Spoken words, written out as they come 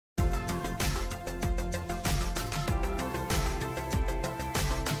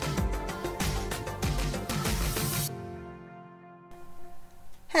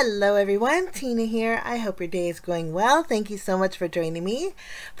Hello everyone, Tina here. I hope your day is going well. Thank you so much for joining me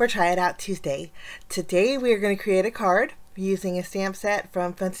for Try It Out Tuesday. Today we are going to create a card using a stamp set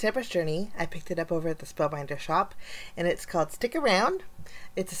from Fun Stamper's Journey. I picked it up over at the Spellbinder shop and it's called Stick Around.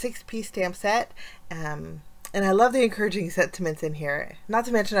 It's a 6-piece stamp set and I love the encouraging sentiments in here. Not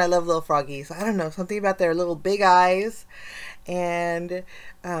to mention I love little froggies. I don't know, something about their little big eyes and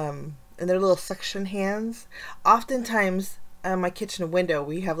their little suction hands. Oftentimes my kitchen window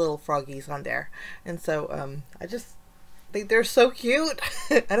we have little froggies on there, and so I just think they're so cute.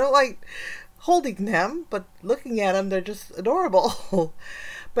 I don't like holding them, but looking at them they're just adorable.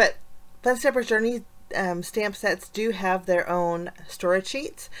 But Fun Stamper's Journey stamp sets do have their own storage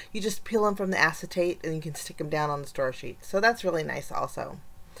sheets. You just peel them from the acetate and you can stick them down on the storage sheet, so that's really nice also.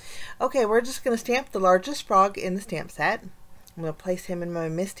 Okay, we're just going to stamp the largest frog in the stamp set. I'm going to place him in my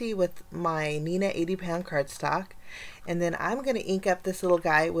Misty with my Nina 80-pound cardstock. And then I'm going to ink up this little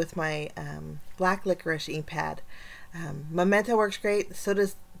guy with my black licorice ink pad. Memento works great. So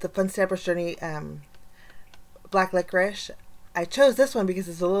does the Fun Stamper's Journey black licorice. I chose this one because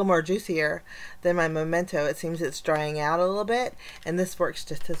it's a little more juicier than my Memento. It seems it's drying out a little bit. And this works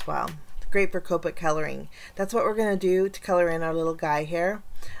just as well. Great for Copic coloring. That's what we're going to do to color in our little guy here.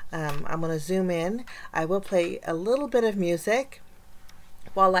 I'm going to zoom in. I will play a little bit of music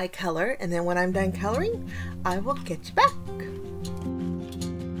while I color, and then when I'm done coloring, I will get you back.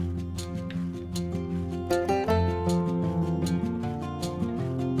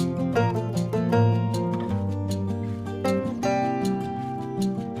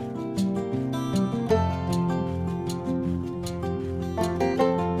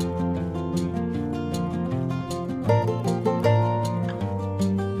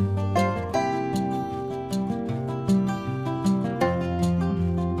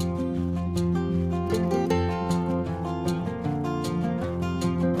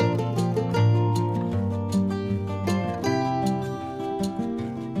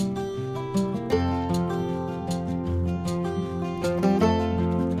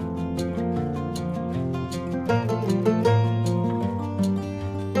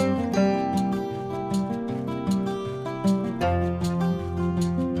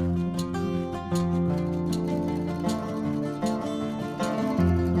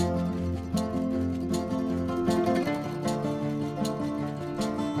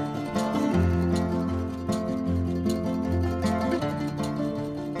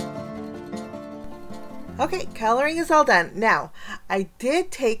 Okay, coloring is all done. Now, I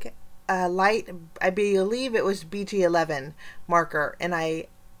did take a light, I believe it was BG11 marker, and I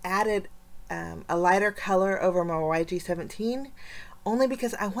added a lighter color over my YG17, only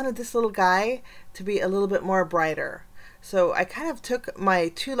because I wanted this little guy to be a little bit more brighter. So I kind of took my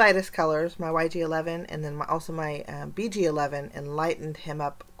two lightest colors, my YG11 and then also my BG11, and lightened him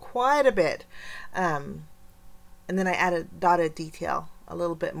up quite a bit. And then I added dotted detail a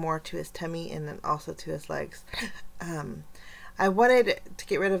little bit more to his tummy and then also to his legs. I wanted to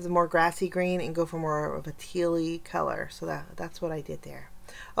get rid of the more grassy green and go for more of a tealy color, so that's what I did there.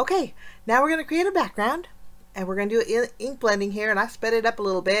 Okay, now we're going to create a background and we're going to do ink blending here, and I sped it up a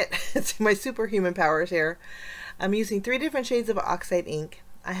little bit. It's my superhuman powers here. I'm using 3 different shades of oxide ink.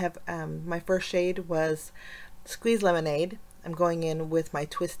 I have my first shade was Squeeze Lemonade. I'm going in with my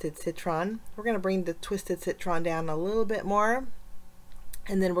Twisted Citron. We're going to bring the Twisted Citron down a little bit more,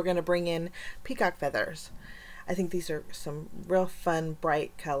 and then we're going to bring in Peacock Feathers. I think these are some real fun,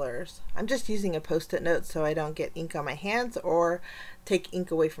 bright colors. I'm just using a Post-it note so I don't get ink on my hands or take ink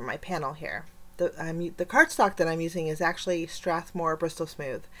away from my panel here. The cardstock that I'm using is actually Strathmore Bristol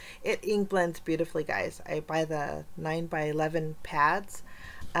Smooth. It ink blends beautifully, guys. I buy the 9x11 pads,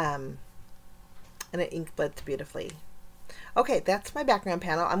 and it ink blends beautifully. Okay, that's my background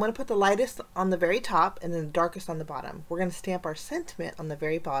panel. I'm going to put the lightest on the very top and then the darkest on the bottom. We're going to stamp our sentiment on the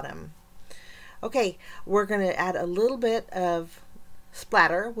very bottom. Okay, we're going to add a little bit of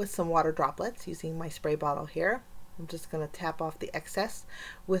splatter with some water droplets using my spray bottle here. I'm just going to tap off the excess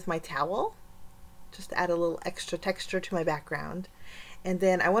with my towel, just to add a little extra texture to my background. And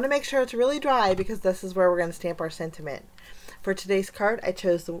then I want to make sure it's really dry because this is where we're going to stamp our sentiment. For today's card, I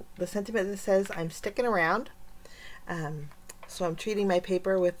chose the sentiment that says I'm sticking around. So I'm treating my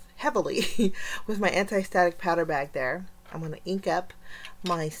paper heavily with my anti-static powder bag there. I'm going to ink up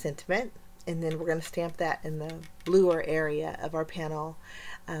my sentiment, and then we're going to stamp that in the bluer area of our panel.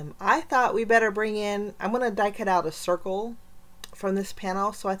 I thought we better bring in, I'm going to die cut out a circle from this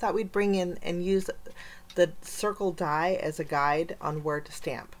panel, so I thought we'd bring in and use the circle die as a guide on where to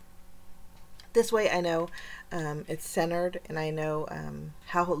stamp. This way I know it's centered, and I know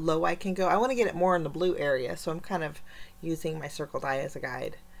how low I can go. I want to get it more in the blue area, so I'm kind of using my circle die as a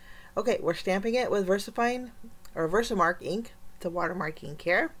guide. Okay, we're stamping it with VersaFine or Versamark ink. It's a watermark ink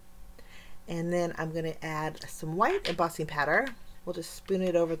here. And then I'm going to add some white embossing powder. We'll just spoon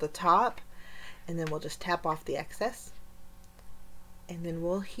it over the top, and then we'll just tap off the excess. And then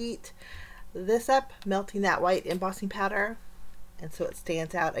we'll heat this up, melting that white embossing powder, and so it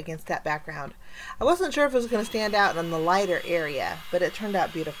stands out against that background. I wasn't sure if it was going to stand out in the lighter area, but it turned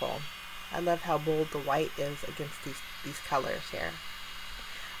out beautiful. I love how bold the white is against these colors here.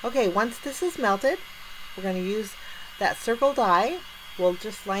 Okay, once this is melted, we're going to use that circle die. We'll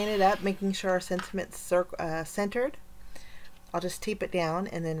just line it up, making sure our sentiment's centered. I'll just tape it down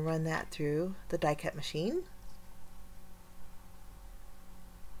and then run that through the die cut machine.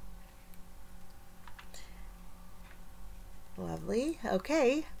 Lovely.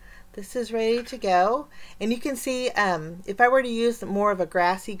 Okay, this is ready to go. And you can see if I were to use more of a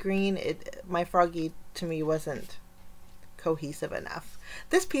grassy green, my froggy to me wasn't cohesive enough.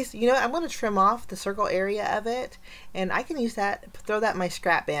 This piece, you know, I'm going to trim off the circle area of it, and I can use that, throw that in my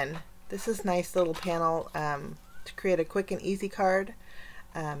scrap bin. This is a nice little panel to create a quick and easy card.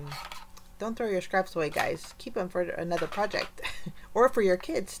 Don't throw your scraps away, guys. Keep them for another project or for your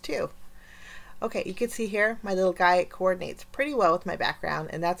kids too. Okay, you can see here my little guy coordinates pretty well with my background,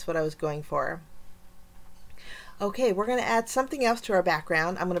 and that's what I was going for. Okay, we're going to add something else to our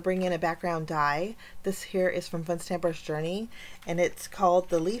background. I'm going to bring in a background die. This here is from Fun Stamper's Journey, and it's called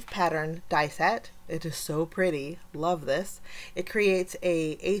the Leaf Pattern Die Set. It is so pretty. Love this. It creates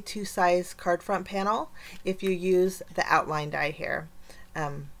a A2 size card front panel if you use the outline die here.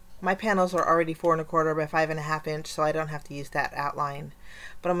 My panels are already 4 1/4 by 5 1/2 inch, so I don't have to use that outline.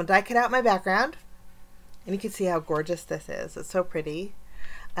 But I'm going to die cut out my background, and you can see how gorgeous this is. It's so pretty.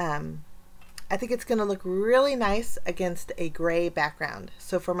 I think it's going to look really nice against a gray background.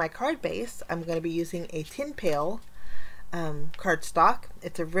 So for my card base, I'm going to be using a tin pail cardstock.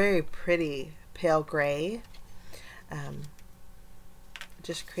 It's a very pretty pale gray.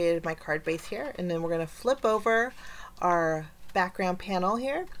 Just created my card base here, and then we're going to flip over our background panel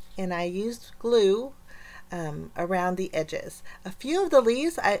here, and I used glue around the edges. A few of the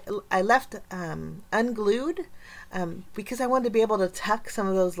leaves I left unglued because I wanted to be able to tuck some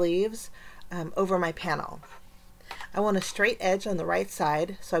of those leaves over my panel. I want a straight edge on the right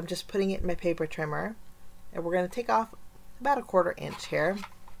side, so I'm just putting it in my paper trimmer, and we're going to take off about a 1/4 inch here.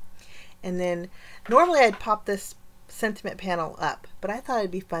 And then normally I'd pop this sentiment panel up, but I thought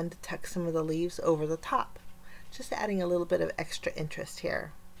it'd be fun to tuck some of the leaves over the top, just adding a little bit of extra interest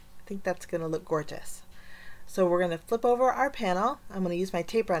here. I think that's going to look gorgeous. So we're going to flip over our panel. I'm going to use my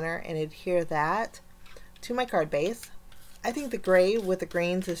tape runner and adhere that to my card base. I think the gray with the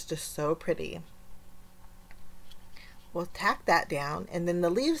greens is just so pretty. We'll tack that down, and then the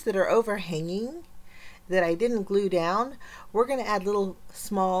leaves that are overhanging that I didn't glue down, we're going to add little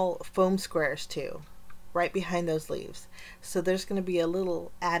small foam squares too, right behind those leaves. So there's going to be a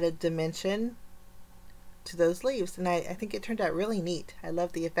little added dimension to those leaves, and I think it turned out really neat. I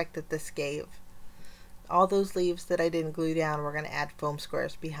love the effect that this gave. All those leaves that I didn't glue down, we're going to add foam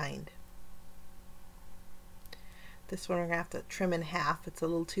squares behind. This one we're going to have to trim in half. It's a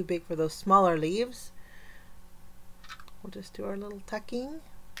little too big for those smaller leaves. We'll just do our little tucking.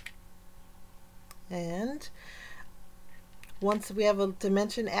 And once we have a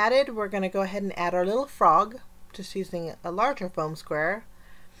dimension added, we're going to go ahead and add our little frog, just using a larger foam square.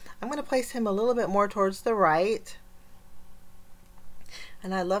 I'm going to place him a little bit more towards the right.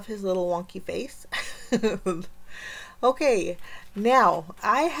 And I love his little wonky face. Okay, now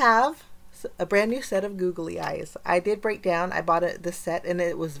I have a brand new set of googly eyes. I did break down. I bought this set, and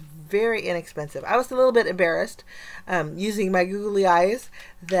it was very inexpensive. I was a little bit embarrassed using my googly eyes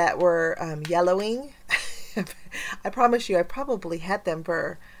that were yellowing. I promise you, I probably had them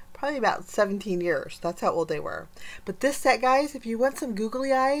for probably about 17 years. That's how old they were. But this set, guys, if you want some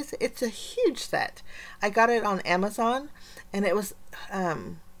googly eyes, it's a huge set. I got it on Amazon, and it was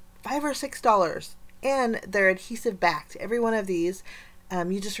 $5 or $6, and they're adhesive backed. Every one of these,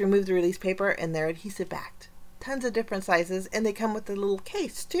 you just remove the release paper and they're adhesive backed. Tons of different sizes, and they come with a little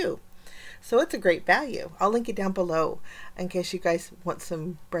case too. So it's a great value. I'll link it down below in case you guys want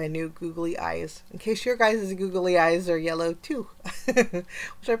some brand new googly eyes. In case your guys' googly eyes are yellow too,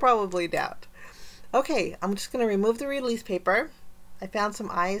 which I probably doubt. Okay, I'm just going to remove the release paper. I found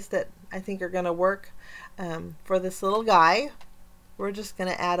some eyes that I think are going to work for this little guy. We're just going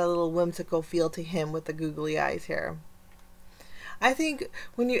to add a little whimsical feel to him with the googly eyes here. I think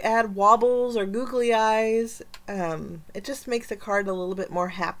when you add wobbles or googly eyes, it just makes the card a little bit more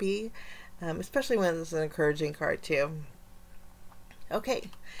happy. especially when it's an encouraging card too. Okay,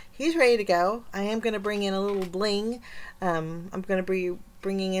 he's ready to go. I am going to bring in a little bling. I'm going to be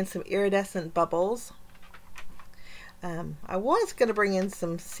bringing in some iridescent bubbles. I was going to bring in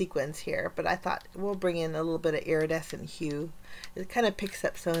some sequins here, but I thought we'll bring in a little bit of iridescent hue. It kind of picks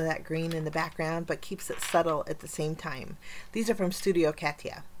up some of that green in the background, but keeps it subtle at the same time. These are from Studio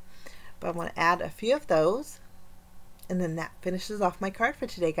Katia. But I want to add a few of those. And then that finishes off my card for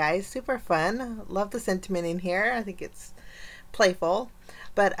today, guys. Super fun. Love the sentiment in here. I think it's playful.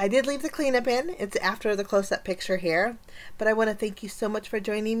 But I did leave the cleanup in. It's after the close-up picture here. But I want to thank you so much for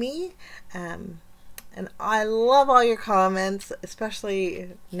joining me. And I love all your comments,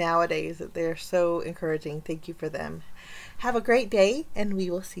 especially nowadays. They're so encouraging. Thank you for them. Have a great day, and we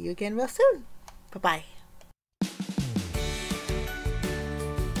will see you again real soon. Bye-bye.